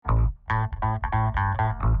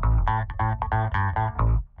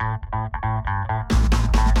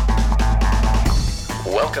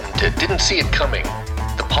Welcome to Didn't See It Coming,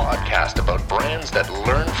 the podcast about brands that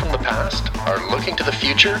learn from the past, are looking to the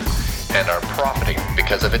future, and are profiting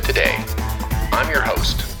because of it today. I'm your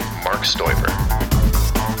host, Mark Stoiber.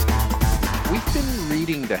 We've been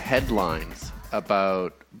reading the headlines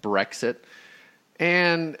about Brexit,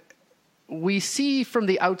 and we see from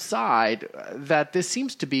the outside that this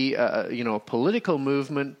seems to be a political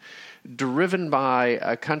movement driven by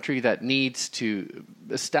a country that needs to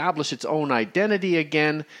establish its own identity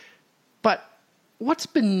again. But what's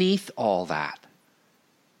beneath all that?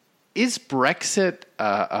 Is Brexit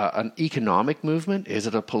an economic movement? Is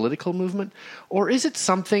it a political movement? Or is it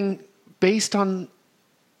something based on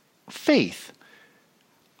faith?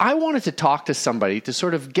 I wanted to talk to somebody to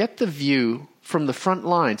sort of get the view from the front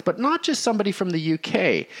lines, but not just somebody from the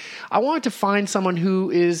UK. I wanted to find someone who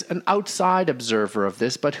is an outside observer of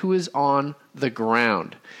this, but who is on the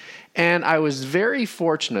ground. And I was very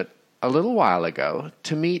fortunate a little while ago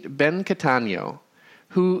to meet Ben Cattaneo,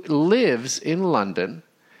 who lives in London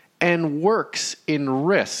and works in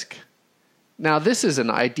risk. Now, this is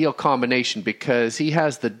an ideal combination because he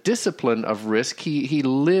has the discipline of risk. He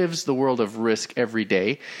lives the world of risk every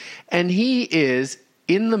day, and he is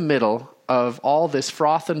in the middle of all this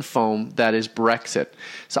froth and foam that is Brexit.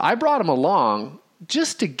 So I brought him along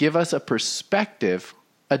just to give us a perspective,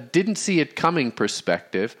 a didn't see it coming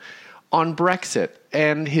perspective on Brexit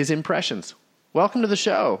and his impressions. Welcome to the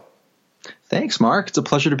show. Thanks, Mark. It's a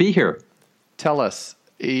pleasure to be here. Tell us,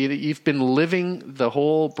 you've been living the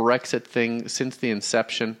whole Brexit thing since the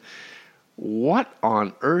inception. What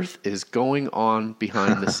on earth is going on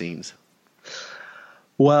behind the scenes?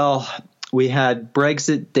 Well, we had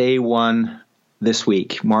Brexit Day 1 this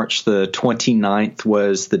week. March the 29th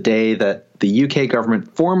was the day that the UK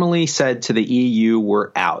government formally said to the EU,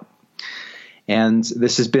 we're out. And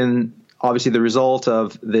this has been obviously the result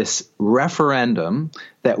of this referendum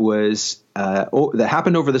that was that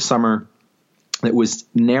happened over the summer, that was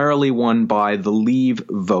narrowly won by the Leave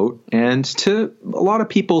vote. And to a lot of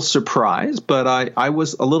people's surprise, but I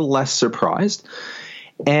was a little less surprised.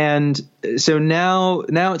 And so now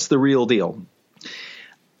it's the real deal.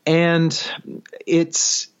 And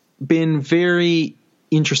it's been very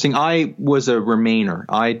interesting. I was a Remainer.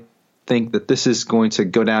 I think that this is going to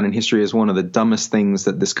go down in history as one of the dumbest things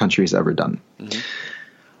that this country has ever done. Mm-hmm.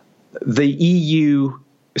 The EU.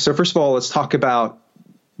 So first of all, let's talk about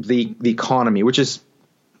the economy, which is,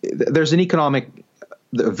 there's a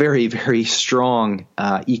very, very strong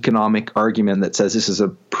economic argument that says this is a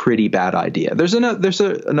pretty bad idea. There's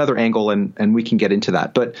another angle, and we can get into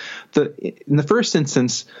that. But in the first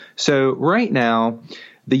instance, so right now,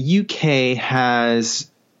 the UK has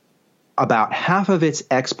about half of its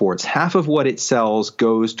exports, half of what it sells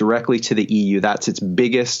goes directly to the EU. That's its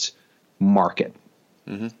biggest market.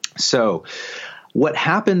 Mm-hmm. So what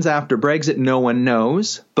happens after Brexit, no one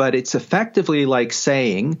knows, but it's effectively like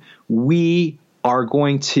saying we are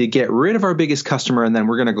going to get rid of our biggest customer and then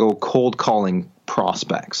we're going to go cold calling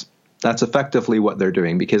prospects. That's effectively what they're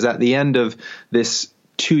doing, because at the end of this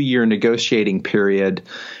 2-year negotiating period,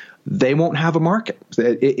 they won't have a market.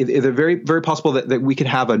 It's very, very possible that we could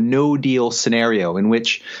have a no deal scenario, in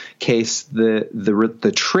which case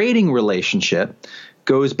the trading relationship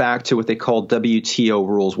goes back to what they call WTO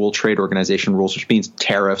rules, World Trade Organization rules, which means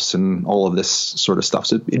tariffs and all of this sort of stuff.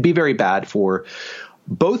 So it'd be very bad for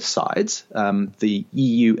both sides. The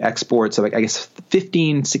EU exports, I guess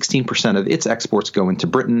 16% of its exports go into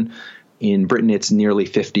Britain. In Britain, it's nearly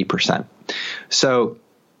 50%. So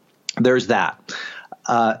there's that.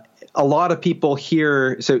 A lot of people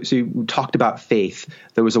here, so you talked about faith.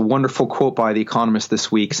 There was a wonderful quote by The Economist this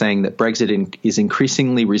week saying that Brexit is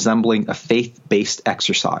increasingly resembling a faith-based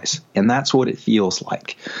exercise. And that's what it feels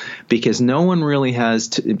like, because no one really has,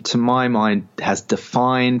 to my mind, has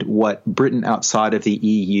defined what Britain outside of the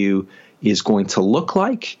EU is going to look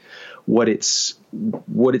like, what it's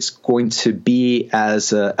going to be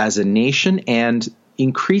as a nation. And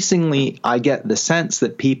increasingly, I get the sense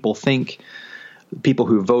that people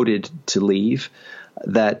who voted to leave,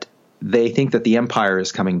 that they think that the empire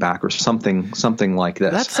is coming back, or something like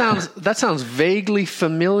this. That sounds vaguely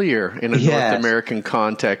familiar in a North American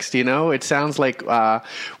context. You know, it sounds like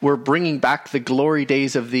we're bringing back the glory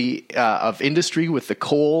days of of industry with the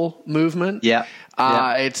coal movement. Yeah.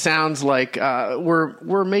 It sounds like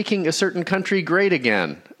we're making a certain country great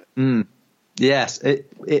again. Mm. Yes.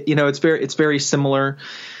 It's very similar.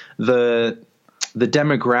 The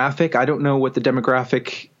demographic, I don't know what the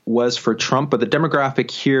demographic was for Trump, but the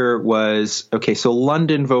demographic here was, okay, so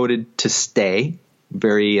London voted to stay,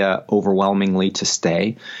 very overwhelmingly to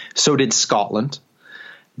stay. So did Scotland.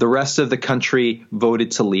 The rest of the country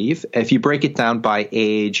voted to leave. If you break it down by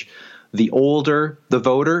age, the older the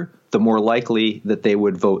voter, the more likely that they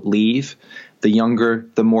would vote leave. The younger,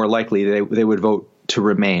 the more likely they would vote to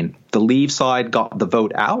remain. The leave side got the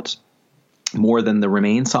vote out more than the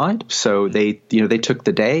remain side, so they took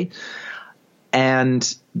the day.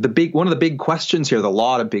 And one of the big questions here, a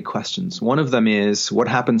lot of big questions. One of them is what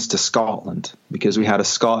happens to Scotland, because we had a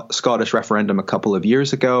Scottish referendum a couple of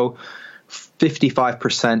years ago.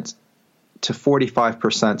 55% to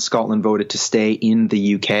 45% Scotland voted to stay in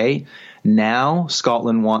the UK. Now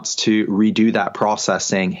Scotland wants to redo that process,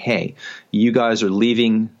 saying, hey, you guys are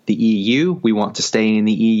leaving the EU. We want to stay in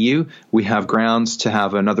the EU. We have grounds to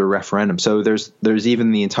have another referendum. So there's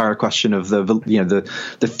even the entire question of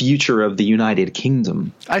the future of the United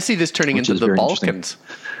Kingdom. I see this turning into the Balkans.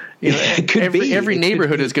 Every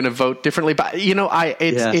neighborhood is going to vote differently. But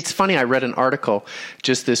it's funny. I read an article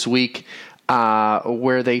just this week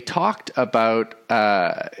where they talked about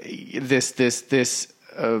this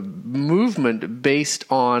movement based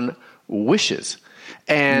on wishes,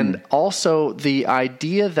 and also the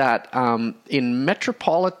idea that in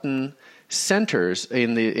metropolitan centers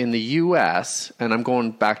in the U.S., and I'm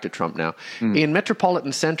going back to Trump now, in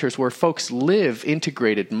metropolitan centers where folks live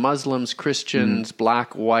integrated, Muslims, Christians,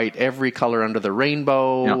 black, white, every color under the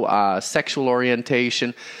rainbow, sexual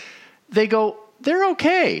orientation, they're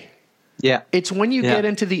okay. Yeah. It's when you get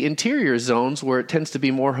into the interior zones where it tends to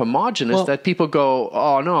be more homogenous that people go,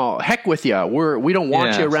 oh, no, heck with you. We don't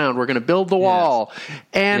want you around. We're going to build the wall.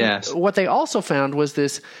 And what they also found was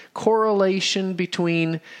this correlation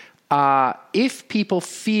between if people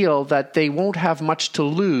feel that they won't have much to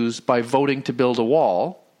lose by voting to build a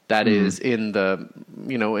wall, that is in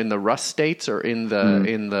the rust states or in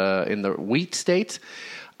the wheat states,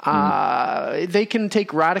 they can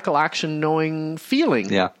take radical action feeling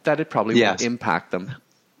that it probably won't impact them.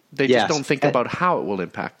 They just don't think about how it will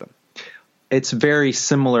impact them. It's very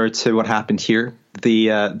similar to what happened here.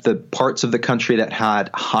 The parts of the country that had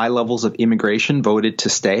high levels of immigration voted to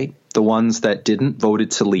stay. The ones that didn't voted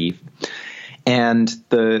to leave. And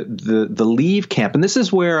the leave camp, and this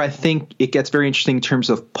is where I think it gets very interesting in terms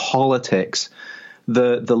of politics.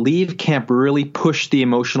 The leave camp really pushed the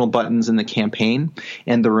emotional buttons in the campaign,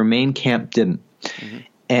 and the remain camp didn't.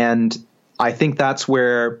 And I think that's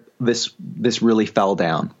where this really fell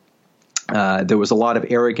down. There was a lot of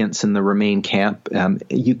arrogance in the remain camp.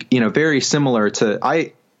 Very similar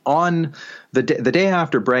to on the day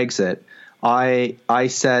after Brexit, I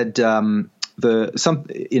said in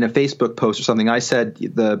a Facebook post or something, I said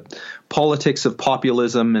the politics of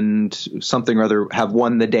populism and something or other have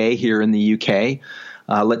won the day here in the UK.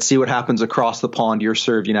 Let's see what happens across the pond, your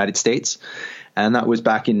served United States. And that was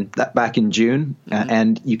back in June.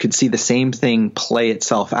 And you could see the same thing play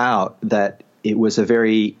itself out, that it was a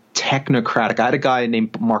very technocratic. I had a guy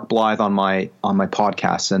named Mark Blythe on my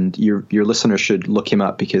podcast, and your listeners should look him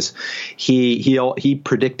up because he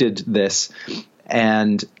predicted this.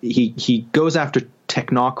 And he goes after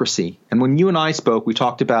technocracy. And when you and I spoke, we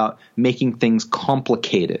talked about making things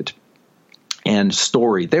complicated and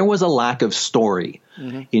story. There was a lack of story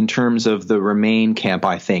in terms of the Remain camp,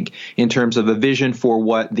 I think, in terms of a vision for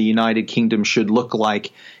what the United Kingdom should look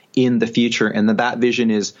like in the future. And that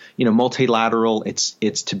vision is, multilateral.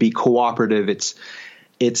 It's to be cooperative. It's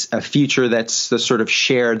a future that's the sort of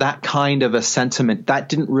shared, that kind of a sentiment that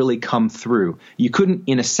didn't really come through. You couldn't,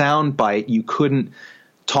 in a sound bite, you couldn't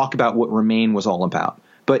talk about what Remain was all about.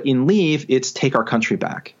 But in Leave, it's take our country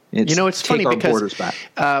back. It's funny because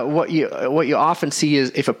what you often see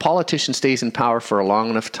is if a politician stays in power for a long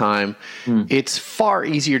enough time, it's far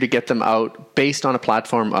easier to get them out based on a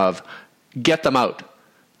platform of get them out.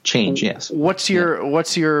 Change, yes. What's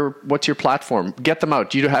your platform? Get them out.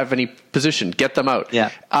 Do you have any position? Get them out.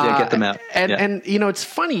 Yeah, get them out. And it's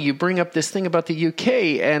funny you bring up this thing about the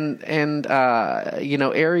UK and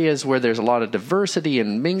areas where there's a lot of diversity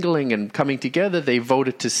and mingling and coming together. They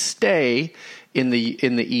voted to stay in the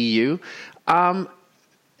EU. And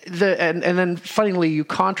then funnily you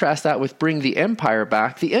contrast that with bring the empire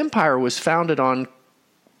back. The empire was founded on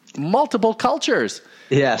multiple cultures.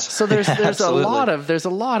 Yes. So there's a lot of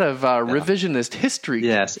revisionist history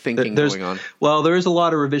thinking going on. Well, there is a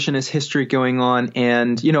lot of revisionist history going on,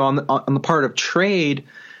 and on the part of trade,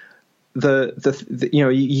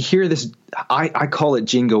 you hear this. I call it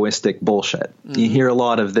jingoistic bullshit. You hear a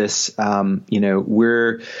lot of this.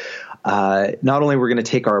 We're not only we're going to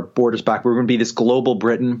take our borders back, we're going to be this global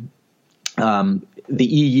Britain. The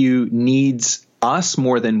EU needs us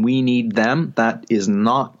more than we need them. That is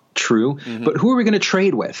not true. But who are we going to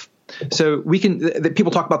trade with? So we can.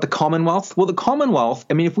 People talk about the Commonwealth. Well, the Commonwealth.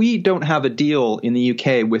 I mean, if we don't have a deal in the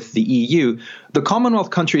UK with the EU, the Commonwealth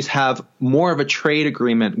countries have more of a trade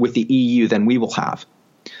agreement with the EU than we will have.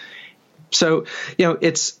 So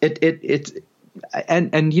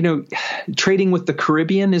trading with the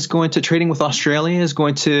Caribbean trading with Australia is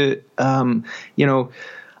going to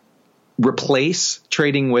replace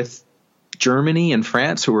trading with Germany and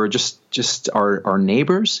France, who are just our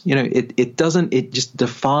neighbors. It just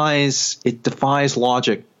defies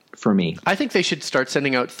logic for me. I think they should start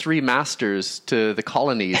sending out 3 masters to the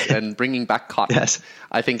colonies and bringing back cotton. Yes.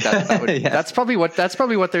 I think that would, yes. That's probably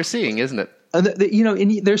what they're seeing, isn't it? And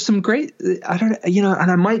there's some great, I don't,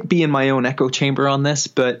 and I might be in my own echo chamber on this,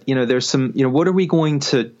 but there's some, what are we going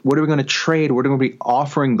to trade? What are we going to be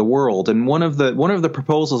offering the world? And one of the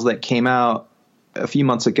proposals that came out a few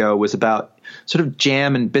months ago was about sort of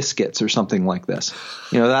jam and biscuits or something like this.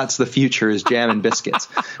 That's the future, is jam and biscuits.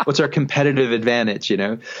 What's our competitive advantage?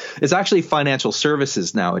 It's actually financial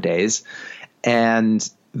services nowadays, and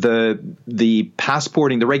the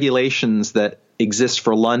passporting, the regulations that exist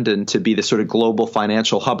for London to be the sort of global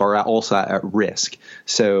financial hub are also at risk.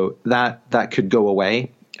 So that could go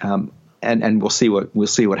away. And we'll see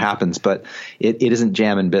what happens, but it isn't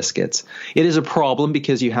jam and biscuits. It is a problem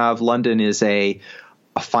because you have London is a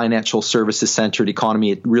financial services centered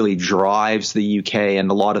economy. It really drives the UK, and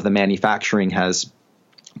a lot of the manufacturing has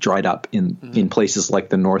dried up in places like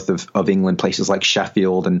the north of England, places like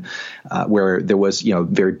Sheffield, and where there was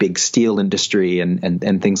very big steel industry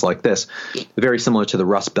and things like this, very similar to the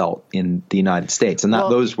Rust Belt in the United States, and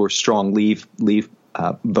those were strong leave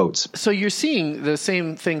votes. So you're seeing the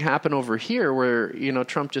same thing happen over here, where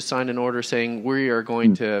Trump just signed an order saying we are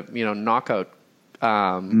going to knock out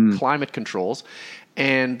climate controls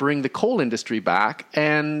and bring the coal industry back,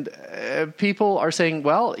 and people are saying,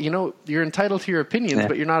 well, you're entitled to your opinions,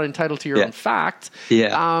 but you're not entitled to your own facts.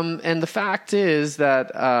 And the fact is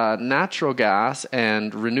that natural gas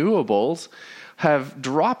and renewables have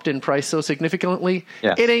dropped in price so significantly,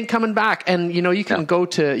 it ain't coming back. And you can go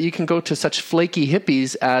to such flaky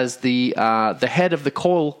hippies as the head of the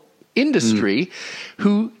coal industry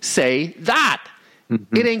who say that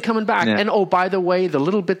it ain't coming back. And oh, by the way, the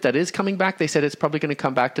little bit that is coming back, they said it's probably going to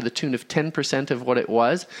come back to the tune of 10% of what it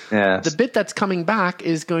was. The bit that's coming back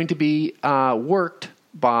is going to be worked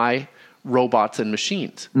by robots and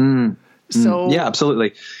machines. So yeah,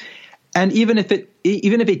 absolutely. And even if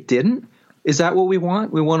it didn't, is that what we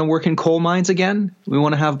want? We want to work in coal mines again? We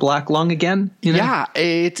want to have black lung again? Yeah,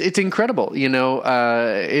 it's incredible.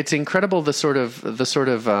 It's incredible the sort of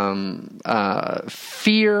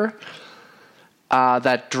fear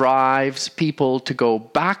that drives people to go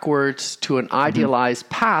backwards to an idealized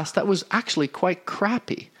past that was actually quite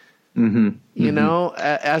crappy.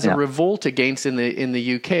 As a revolt against in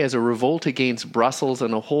the UK, as a revolt against Brussels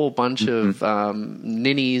and a whole bunch of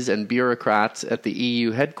ninnies and bureaucrats at the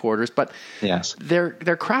EU headquarters. But they're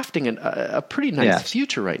crafting a pretty nice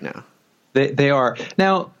future right now. They are.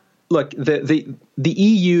 Now, look, the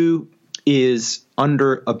EU is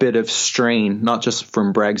under a bit of strain, not just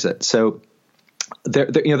from Brexit. So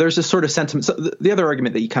there's this sort of sentiment. So the other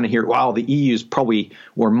argument that you kind of hear, wow, the EU is probably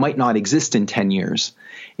or might not exist in 10 years.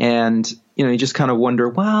 And, you just kind of wonder,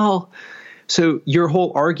 well, so your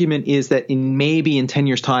whole argument is that maybe in 10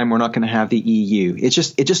 years' time, we're not going to have the EU. It's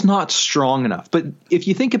just not strong enough. But if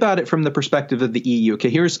you think about it from the perspective of the EU, okay,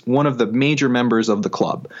 here's one of the major members of the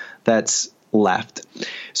club that's left.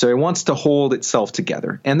 So it wants to hold itself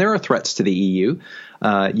together. And there are threats to the EU.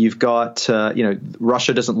 You've got,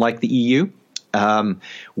 Russia doesn't like the EU.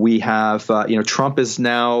 We have, Trump is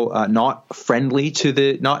now not as friendly to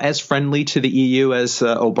the EU as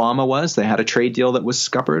Obama was. They had a trade deal that was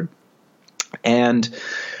scuppered. And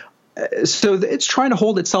so it's trying to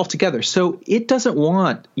hold itself together. So it doesn't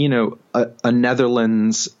want, a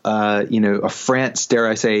Netherlands, a France, dare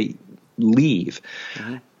I say, leave.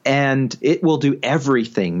 And it will do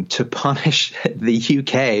everything to punish the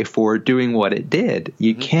UK for doing what it did.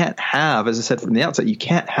 You can't have, as I said from the outset, you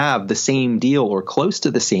can't have the same deal or close to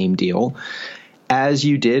the same deal as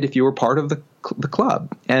you did if you were part of the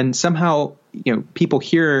club. And somehow, people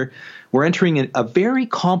here, we're entering a very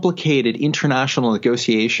complicated international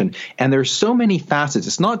negotiation, and there's so many facets.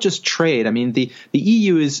 It's not just trade. I mean, the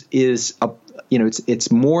EU is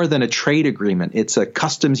it's more than a trade agreement. It's a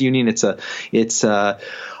customs union.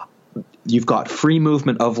 You've got free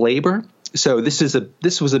movement of labor. So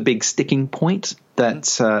this was a big sticking point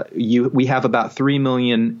that we have about 3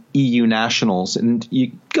 million EU nationals, and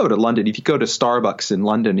you go to London. If you go to Starbucks in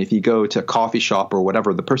London, if you go to a coffee shop or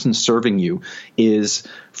whatever, the person serving you is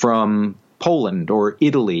from Poland or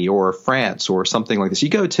Italy or France or something like this. You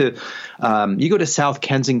go to South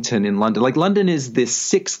Kensington in London. Like, London is the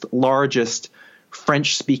 6th largest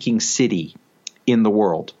French-speaking city in the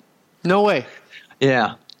world. No way.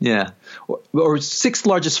 Yeah. Or 6th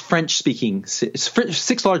largest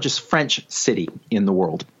sixth largest French city in the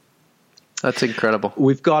world. That's incredible.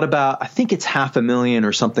 We've got about, I think it's 500,000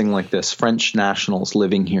 or something like this, French nationals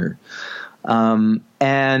living here. And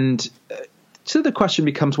so the question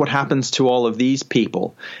becomes, what happens to all of these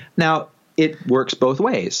people? Now, it works both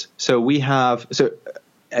ways. So we have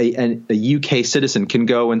a UK citizen can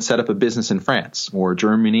go and set up a business in France or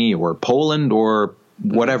Germany or Poland or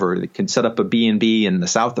whatever. They can set up a B&B in the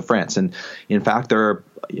south of France. And in fact, there are,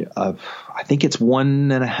 I think it's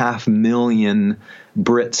 1.5 million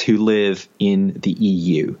Brits who live in the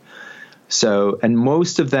EU. So, and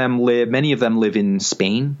many of them live in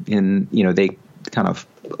Spain, they kind of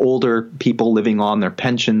older people living on their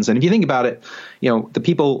pensions. And if you think about it,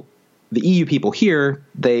 the EU people here,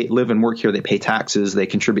 they live and work here, they pay taxes, they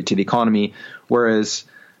contribute to the economy. Whereas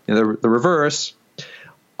the reverse,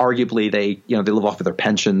 arguably they live off of their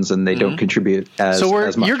pensions and they don't contribute as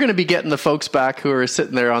much. You're going to be getting the folks back who are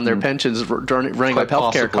sitting there on their pensions running up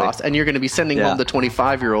healthcare costs, and you're going to be sending home the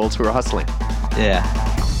 25-year-olds who are hustling. Yeah.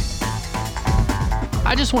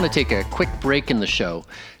 I just want to take a quick break in the show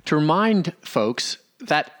to remind folks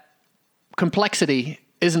that complexity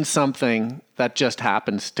isn't something that just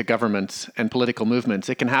happens to governments and political movements.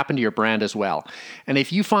 It can happen to your brand as well. And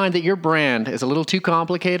if you find that your brand is a little too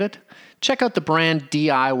complicated, check out the brand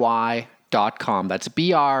DIY.com. That's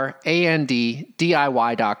BRAND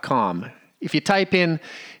DIY.com. If you type in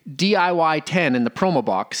DIY10 in the promo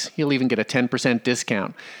box, you'll even get a 10%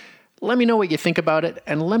 discount. Let me know what you think about it,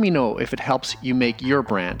 and let me know if it helps you make your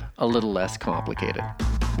brand a little less complicated.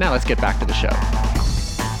 Now let's get back to the show.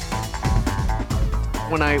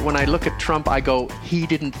 When I look at Trump, I go, he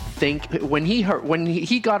didn't think. When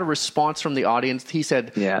he got a response from the audience, he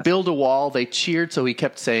said, build a wall. They cheered, so he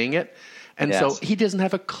kept saying it. And so he doesn't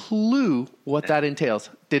have a clue what that entails.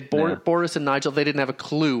 Did Boris and Nigel, they didn't have a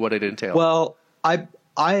clue what it entailed. Well, I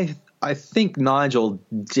think Nigel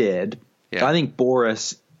did. Yeah. I think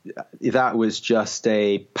Boris, that was just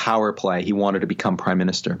a power play. He wanted to become prime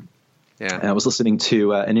minister. Yeah. And I was listening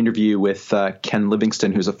to an interview with Ken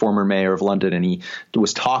Livingstone, who's a former mayor of London, and he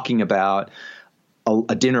was talking about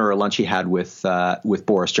a dinner or a lunch he had with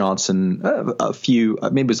Boris Johnson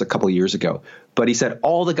maybe it was a couple of years ago. But he said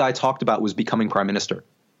all the guy talked about was becoming prime minister.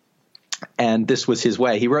 And this was his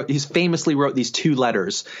way. He famously wrote these 2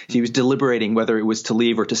 letters. He was deliberating whether it was to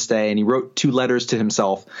leave or to stay, and he wrote 2 letters to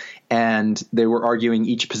himself, and they were arguing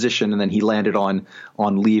each position, and then he landed on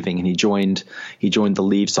leaving, and he joined the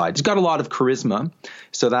leave side. He's got a lot of charisma,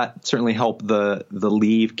 so that certainly helped the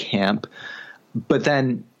leave camp. But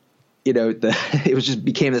then, it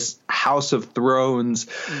became this House of Thrones,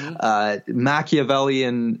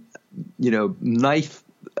 Machiavellian, knife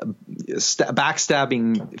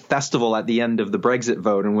backstabbing festival at the end of the Brexit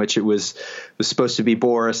vote, in which it was supposed to be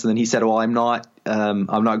Boris, and then he said, "Well, I'm not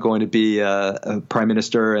going to be a prime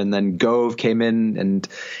minister." And then Gove came in, and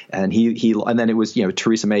then it was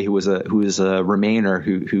Theresa May who was a Remainer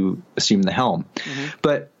who assumed the helm.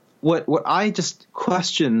 But what I just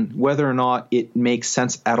question whether or not it makes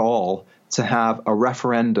sense at all to have a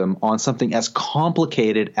referendum on something as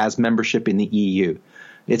complicated as membership in the EU.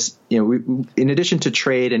 It's, in addition to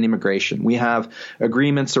trade and immigration, we have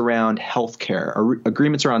agreements around healthcare,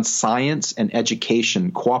 agreements around science and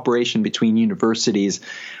education, cooperation between universities.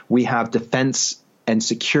 We have defense and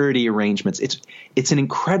security arrangements. It's an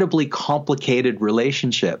incredibly complicated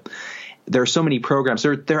relationship. There are so many programs.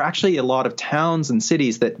 There are actually a lot of towns and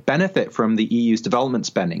cities that benefit from the EU's development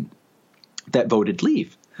spending that voted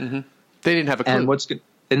leave. Mm-hmm. They didn't have a clue. And they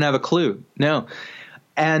didn't have a clue. No.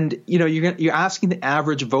 And, you're asking the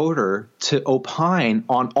average voter to opine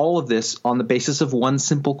on all of this on the basis of one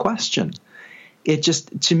simple question. It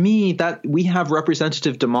just, to me, that we have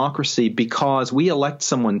representative democracy because we elect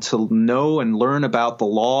someone to know and learn about the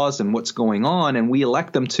laws and what's going on, and we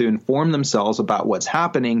elect them to inform themselves about what's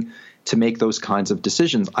happening to make those kinds of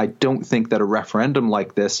decisions. I don't think that a referendum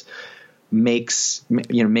like this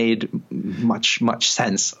made much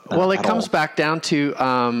sense. Well, it comes back down to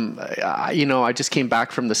I just came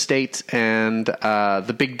back from the States, and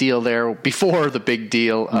the big deal there before the big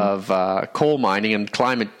deal of coal mining and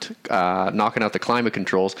climate knocking out the climate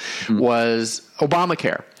controls was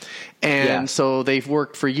Obamacare. And so they've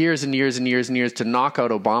worked for years and years and years and years to knock out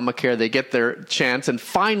Obamacare. They get their chance, and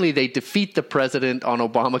finally they defeat the president on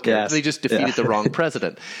Obamacare. Yes. They just defeated the wrong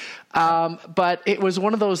president. But it was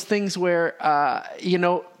one of those things where,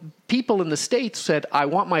 people in the States said, I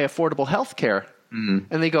want my affordable health care. And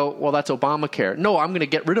they go, well, that's Obamacare. No, I'm going to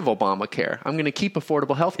get rid of Obamacare. I'm going to keep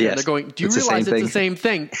affordable health care. Yes. And they're going, do you realize it's the same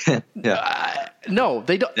thing? No,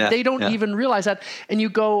 they don't. They don't even realize that. And you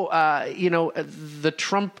go, the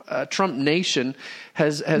Trump nation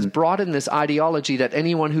has brought in this ideology that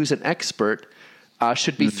anyone who's an expert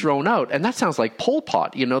should be thrown out. And that sounds like Pol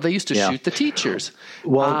Pot. They used to shoot the teachers.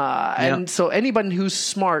 And so anybody who's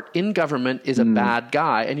smart in government is a bad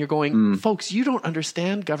guy. And you're going, folks, you don't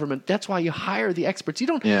understand government. That's why you hire the experts. You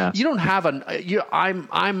don't have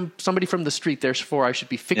I'm somebody from the street, therefore I should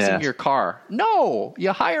be fixing your car. No,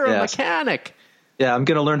 you hire a mechanic. Yeah, I'm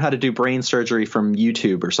going to learn how to do brain surgery from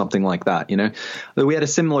YouTube or something like that. We had a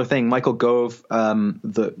similar thing. Michael Gove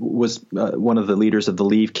was one of the leaders of the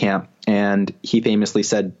Leave camp, and he famously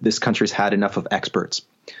said this country's had enough of experts.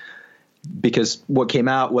 Because what came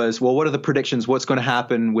out was, well, what are the predictions? What's going to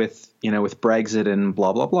happen with Brexit and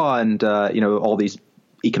blah blah blah, and all these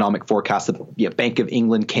economic forecasts. The Bank of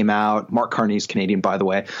England came out. Mark Carney's Canadian, by the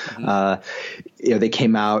way. They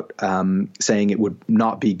came out saying it would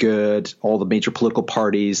not be good. All the major political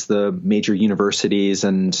parties, the major universities,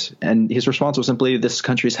 and his response was simply, "This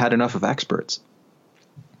country's had enough of experts."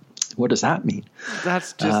 What does that mean?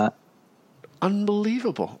 That's just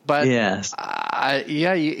unbelievable. But yes,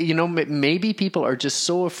 maybe people are just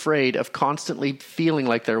so afraid of constantly feeling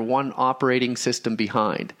like they're one operating system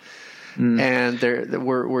behind. And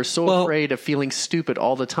we're so afraid of feeling stupid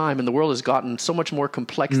all the time, and the world has gotten so much more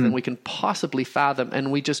complex than we can possibly fathom,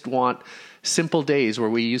 and we just want simple days where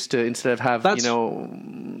we used to, instead of have,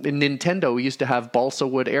 in Nintendo, we used to have balsa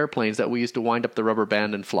wood airplanes that we used to wind up the rubber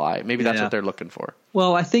band and fly. Maybe that's what they're looking for.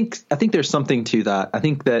 Well, I think there's something to that. I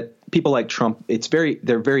think that people like Trump,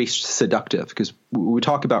 they're very seductive, because we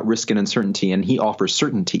talk about risk and uncertainty, and he offers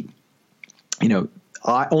certainty.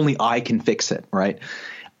 Only I can fix it, right?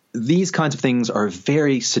 These kinds of things are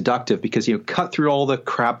very seductive, because cut through all the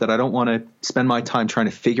crap that I don't want to spend my time trying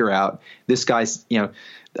to figure out. This guy's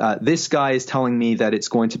this guy is telling me that it's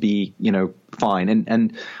going to be fine,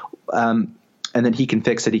 and then he can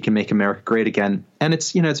fix it. He can make America great again, and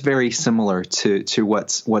it's very similar to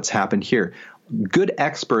what's happened here. Good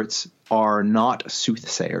experts are not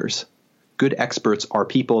soothsayers. Good experts are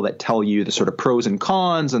people that tell you the sort of pros and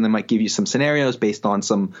cons, and they might give you some scenarios based on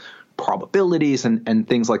some probabilities and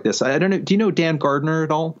things like this. I don't know. Do you know Dan Gardner at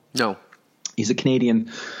all? No. He's a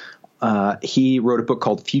Canadian. He wrote a book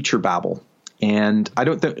called Future Babble. And I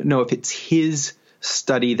don't know if it's his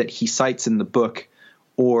study that he cites in the book,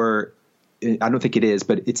 or I don't think it is,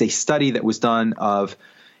 but it's a study that was done of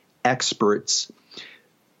experts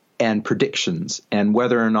and predictions, and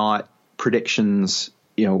whether or not predictions,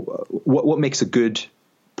 what makes a good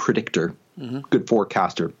predictor, good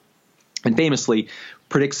forecaster. And famously,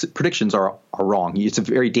 predictions are wrong. It's a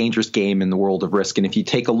very dangerous game in the world of risk. And if you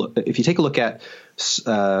take a look at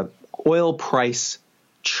oil price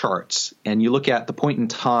charts, and you look at the point in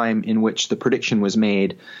time in which the prediction was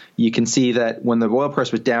made, you can see that when the oil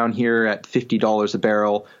price was down here at $50 a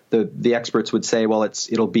barrel, the experts would say, well,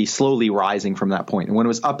 it'll be slowly rising from that point. And when it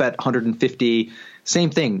was up at 150,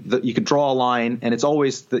 same thing. You could draw a line, and it's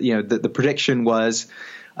always the prediction was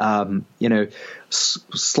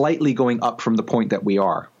slightly going up from the point that we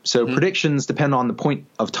are. So predictions depend on the point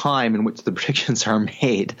of time in which the predictions are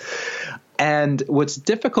made. And what's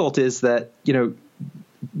difficult is that,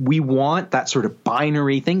 we want that sort of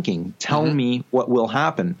binary thinking. Tell me what will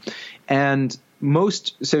happen. And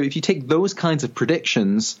so if you take those kinds of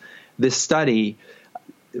predictions, this study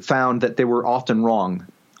found that they were often wrong,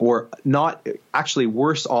 or not, actually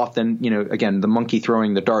worse off than, again, the monkey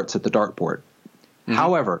throwing the darts at the dartboard.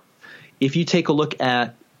 However, if you take a look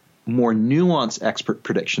at more nuanced expert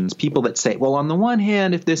predictions, people that say, well, on the one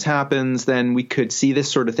hand, if this happens, then we could see this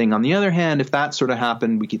sort of thing. On the other hand, if that sort of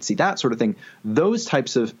happened, we could see that sort of thing. Those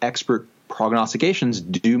types of expert prognostications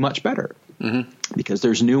do much better because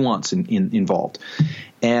there's nuance involved.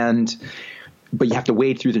 But you have to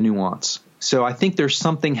wade through the nuance. So I think there's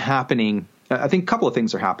something happening. I think a couple of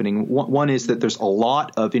things are happening. One is that there's a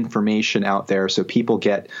lot of information out there, so people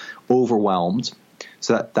get overwhelmed.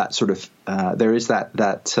 So that there is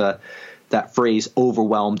that phrase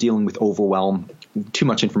overwhelm, dealing with overwhelm. too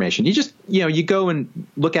much information. You just, you go and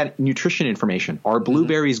look at nutrition information. Are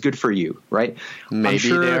blueberries good for you? Right? Maybe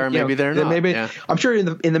they are. Maybe they're not. Maybe yeah. I'm sure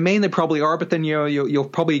in the main they probably are. But then you'll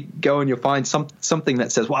probably go and you'll find something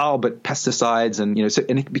that says, wow, but pesticides and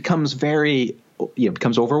and it becomes very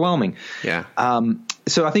becomes overwhelming. Yeah.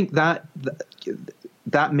 So I think that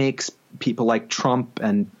makes people like Trump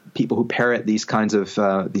and people who parrot this kinds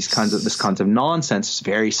of nonsense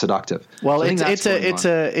very seductive. Well, so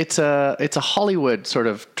it's a Hollywood sort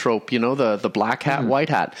of trope, the black hat, white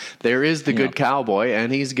hat. There is the good cowboy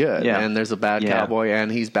and he's good, and there's a bad cowboy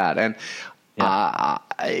and he's bad, and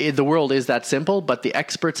the world is that simple. But the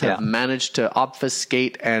experts have managed to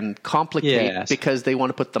obfuscate and complicate because they want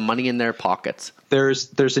to put the money in their pockets.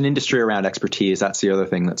 There's an industry around expertise. That's the other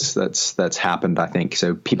thing that's happened, I think.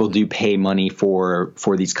 So people do pay money for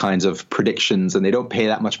these kinds of predictions, and they don't pay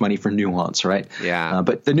that much money for nuance, right? Yeah.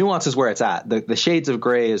 But the nuance is where it's at. The shades of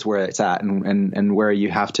gray is where it's at, and where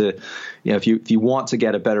you have to, if you want to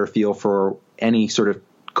get a better feel for any sort of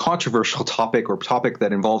controversial topic or topic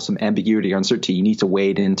that involves some ambiguity or uncertainty, you need to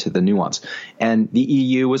wade into the nuance. And the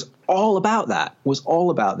EU was all about that.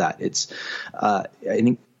 It's I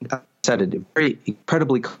think said a very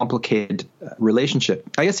incredibly complicated relationship.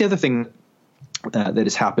 I guess the other thing that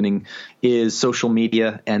is happening is social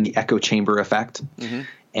media and the echo chamber effect,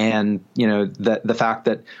 and the fact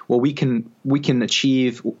that we can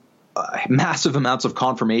achieve massive amounts of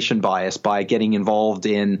confirmation bias by getting involved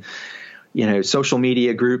in social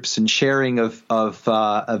media groups and sharing of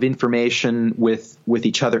information with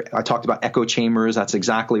each other. I talked about echo chambers. That's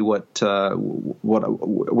exactly where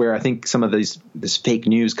I think some of this fake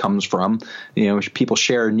news comes from. People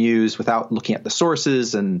share news without looking at the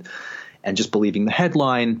sources and just believing the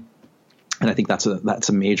headline. And I think that's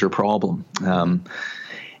a major problem.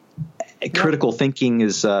 Critical thinking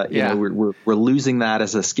is we're losing that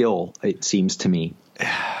as a skill, it seems to me.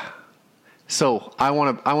 So I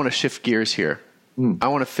want to shift gears here. I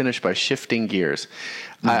want to finish by shifting gears.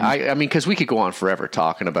 I mean, because we could go on forever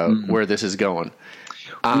talking about where this is going.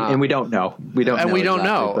 And we don't know. We don't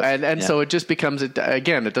know. And so it just becomes,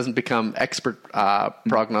 again, it doesn't become expert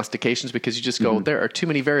prognostications, because you just go, there are too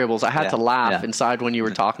many variables. I had to laugh inside when you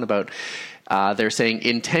were talking about, they're saying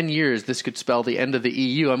in 10 years, this could spell the end of the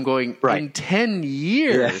EU. I'm going, in 10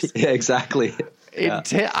 years? Yeah, exactly.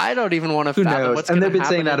 I don't even want to fathom what's going to happen. And they've been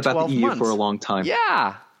saying that about the EU months. for a long time.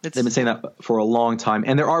 Yeah. They've been saying that for a long time.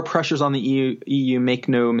 And there are pressures on the EU, make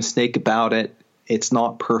no mistake about it. It's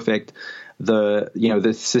not perfect. The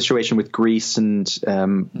situation with Greece and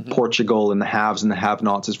Portugal and the haves and the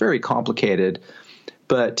have-nots is very complicated.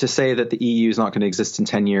 But to say that the EU is not going to exist in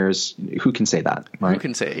 10 years, who can say that? Right? Who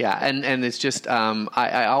can say it? Yeah. And it's just,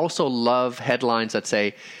 I also love headlines that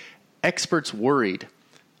say, experts worried.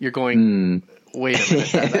 You're going... Wait a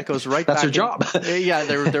minute. That goes right That's back. That's their job. Yeah,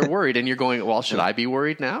 they're worried, and you're going, well, should I be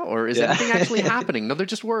worried now, or is anything actually happening? No, they're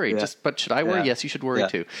just worried. But should I worry? Yes, you should worry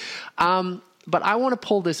too. But I want to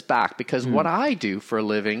pull this back, because what I do for a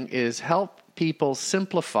living is help people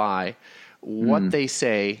simplify what they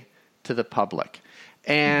say to the public.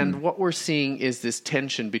 And what we're seeing is this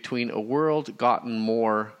tension between a world gotten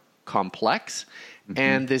more complex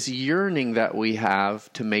and this yearning that we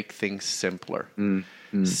have to make things simpler.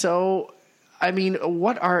 So, I mean,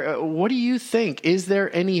 what do you think? Is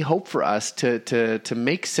there any hope for us to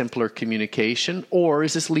make simpler communication, or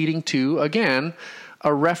is this leading to, again,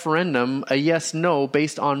 a referendum, a yes/no,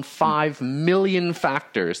 based on 5 million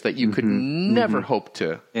factors that you could never hope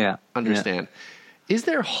to understand? Is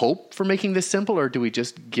there hope for making this simple, or do we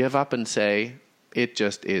just give up and say it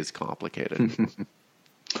just is complicated?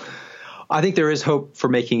 I think there is hope for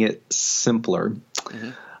making it simpler.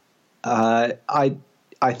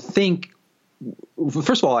 I think,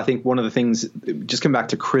 first of all, I think one of the things, just come back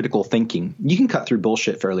to critical thinking, you can cut through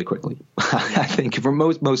bullshit fairly quickly. I think for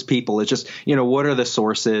most people, it's just, what are the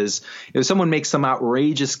sources? If someone makes some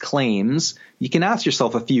outrageous claims, you can ask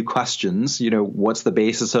yourself a few questions. What's the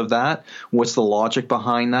basis of that? What's the logic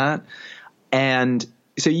behind that? And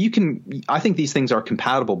so I think these things are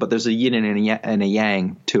compatible, but there's a yin and a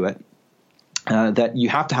yang to it. That you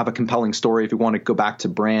have to have a compelling story if you want to go back to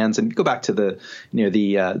brands and go back to the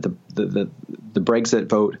Brexit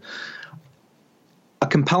vote. A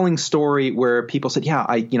compelling story where people said, "Yeah,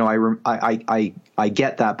 I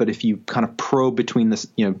get that," but if you kind of probe between this,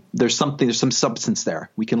 there's some substance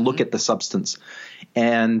there. We can look at the substance,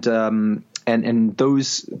 and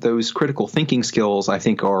those critical thinking skills, I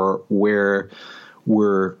think, are where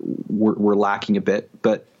we're lacking a bit.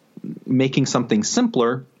 But making something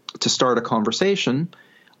simpler to start a conversation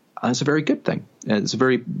is a very good thing. It's a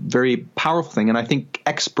very, very powerful thing. And I think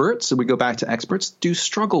experts, so we go back to experts, do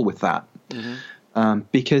struggle with that.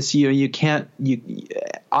 because you can't.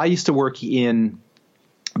 I used to work in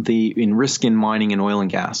risk in mining and oil and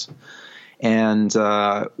gas. And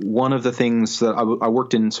one of the things that I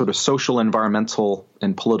worked in sort of social, environmental,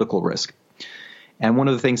 and political risk. And one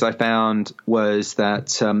of the things I found was that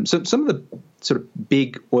some of the sort of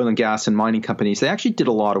big oil and gas and mining companies, they actually did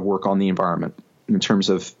a lot of work on the environment in terms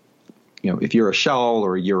of, if you're a Shell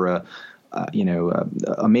or you're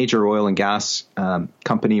a major oil and gas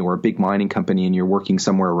company or a big mining company and you're working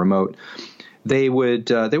somewhere remote, they would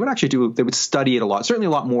study it a lot, certainly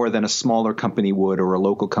a lot more than a smaller company would or a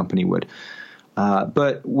local company would.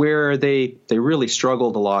 But where they really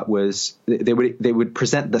struggled a lot was they would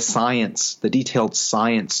present the science, the detailed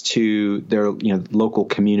science, to their local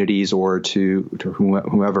communities or to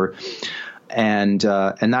whomever, and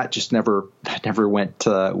that just never went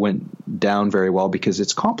down very well because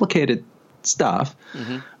it's complicated stuff.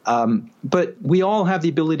 Mm-hmm. But we all have the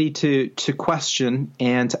ability to question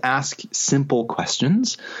and to ask simple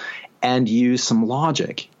questions and use some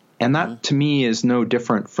logic, and that to me is no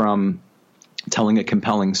different from telling a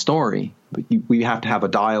compelling story. But we have to have a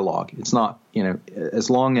dialogue. It's not, as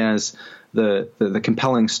long as the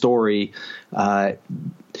compelling story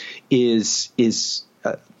is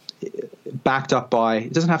backed up by,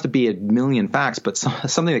 it doesn't have to be a million facts, but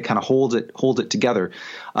something that kind of holds it together.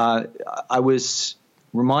 I was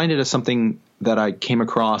reminded of something that I came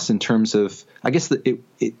across in terms of, I guess that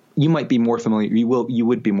you might be more familiar, you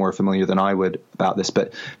would be more familiar than I would about this,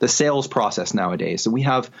 but the sales process nowadays. So we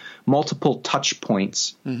have multiple touch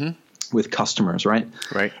points with customers, right?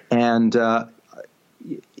 Right. And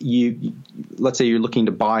let's say you're looking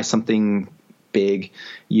to buy something big,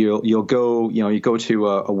 you go to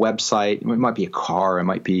a website. It might be a car, it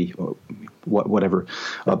might be whatever,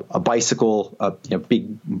 a bicycle, a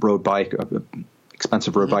big road bike,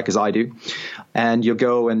 expensive road bike as I do, and you'll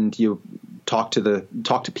go and you talk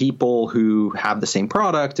to people who have the same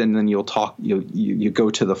product, and then you go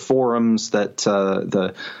to the forums that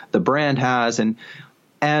the brand has,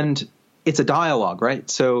 and it's a dialogue, right?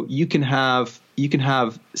 So you can have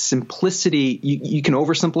simplicity. You can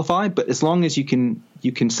oversimplify, but as long as you can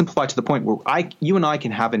simplify to the point where you and I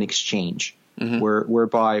can have an exchange,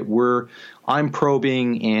 whereby I'm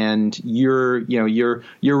probing and you're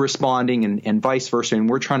responding and vice versa, and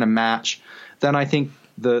we're trying to match. Then I think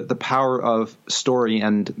the power of story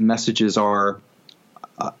and messages are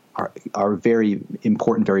very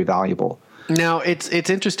important, very valuable. Now it's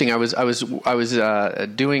interesting. I was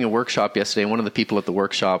doing a workshop yesterday, and one of the people at the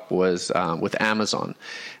workshop was with Amazon,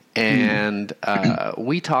 and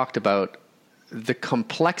we talked about the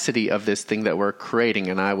complexity of this thing that we're creating,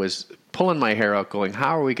 and I was pulling my hair out going,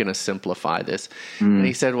 how are we going to simplify this? And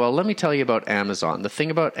he said, well, let me tell you about Amazon. The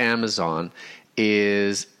thing about Amazon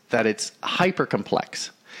is that it's hyper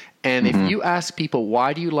complex. And if you ask people,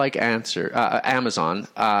 why do you like Amazon,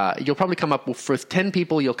 you'll probably come up with 10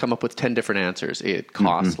 people, you'll come up with 10 different answers. It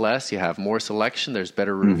costs less, you have more selection, there's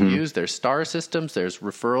better reviews, there's star systems, there's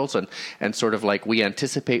referrals, and sort of like we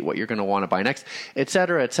anticipate what you're going to want to buy next, et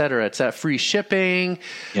cetera, et cetera, et cetera, free shipping.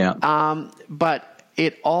 Yeah. But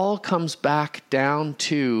it all comes back down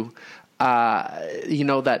to,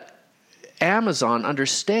 that Amazon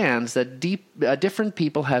understands that different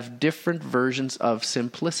people have different versions of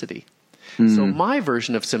simplicity. So my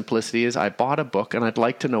version of simplicity is I bought a book and I'd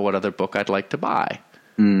like to know what other book I'd like to buy.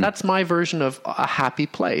 That's my version of a happy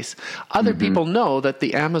place. Other people know that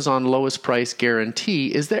the Amazon lowest price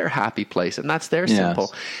guarantee is their happy place, and that's their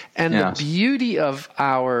simple. And the beauty of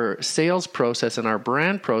our sales process and our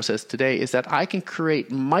brand process today is that I can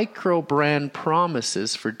create micro brand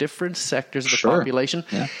promises for different sectors of the population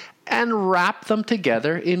and wrap them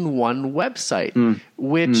together in one website,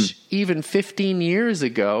 which even 15 years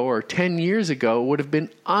ago or 10 years ago would have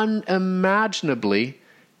been unimaginably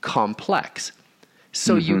complex.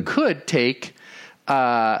 So you could take,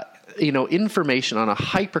 information on a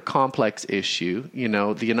hyper-complex issue,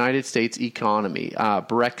 the United States economy,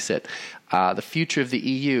 Brexit, the future of the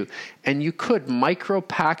EU, and you could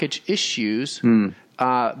micro-package issues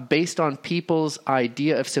based on people's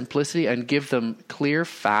idea of simplicity and give them clear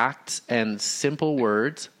facts and simple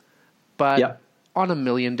words, but on a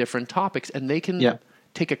million different topics. And they can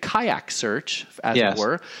take a kayak search, as it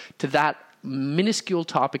were, to that minuscule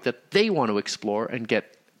topic that they want to explore and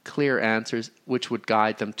get clear answers, which would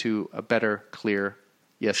guide them to a better, clear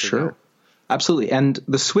yes or no. Absolutely. And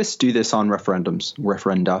the Swiss do this on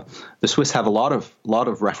referenda. The Swiss have a lot of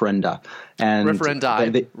referenda. And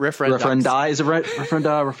referendum. Referenda is a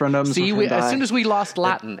referendums. See, as soon as we lost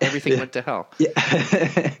Latin, everything went to hell.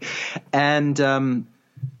 Yeah. And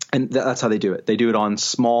that's how they do it. They do it on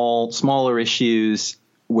smaller issues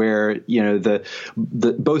where the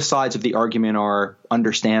both sides of the argument are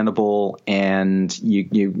understandable, and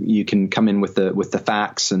you can come in with the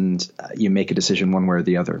facts, and you make a decision one way or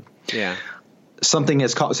the other. Yeah. Something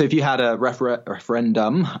is called, so if you had a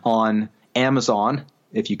referendum on Amazon,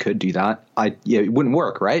 if you could do that, it wouldn't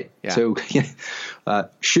work, right? Yeah. So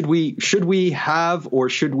should we have, or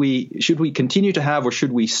should we continue to have, or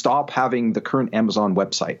should we stop having the current Amazon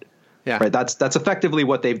website? Yeah. Right. That's effectively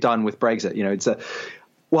what they've done with Brexit.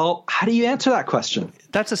 Well, how do you answer that question?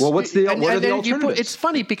 What are the alternatives? It's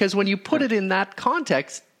funny because when you put it in that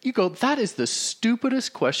context, you go, that is the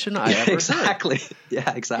stupidest question I ever exactly. heard.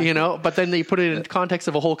 Yeah, exactly. But then they put it in context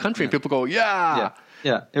of a whole country, and people go, yeah.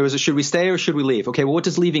 It was should we stay or should we leave? Okay, well, what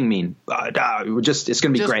does leaving mean? It's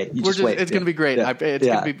going to be great. Wait. It's going to be great.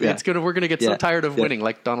 We're going to get so tired of winning,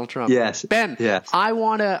 like Donald Trump. Yes. Ben, yes. I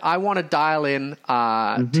want to dial in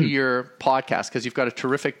to your podcast, because you've got a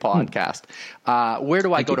terrific podcast. Where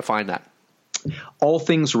do I go to find that?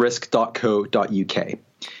 allthingsrisk.co.uk.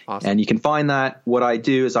 Awesome. And you can find that. What I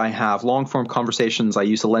do is I have long-form conversations. I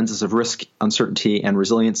use the lenses of risk, uncertainty, and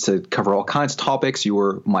resilience to cover all kinds of topics. You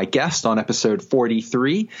were my guest on episode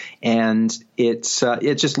 43, and it's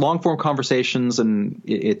just long-form conversations, and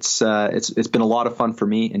it's been a lot of fun for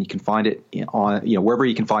me. And you can find it on wherever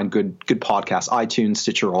you can find good podcasts, iTunes,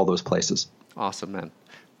 Stitcher, all those places. Awesome, man.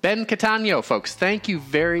 Ben Cattaneo, folks, thank you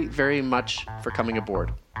very, very much for coming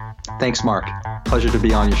aboard. Thanks, Mark. Pleasure to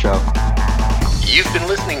be on your show. You've been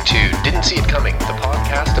listening to Didn't See It Coming, the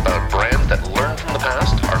podcast about brands that learn from the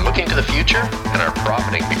past, are looking to the future, and are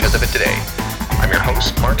profiting because of it today. I'm your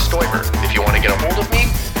host, Mark Stoiber. If you want to get a hold of me,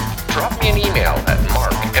 drop me an email at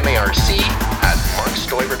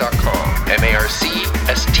marc@markstoiber.com,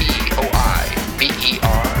 marcstoiber.com.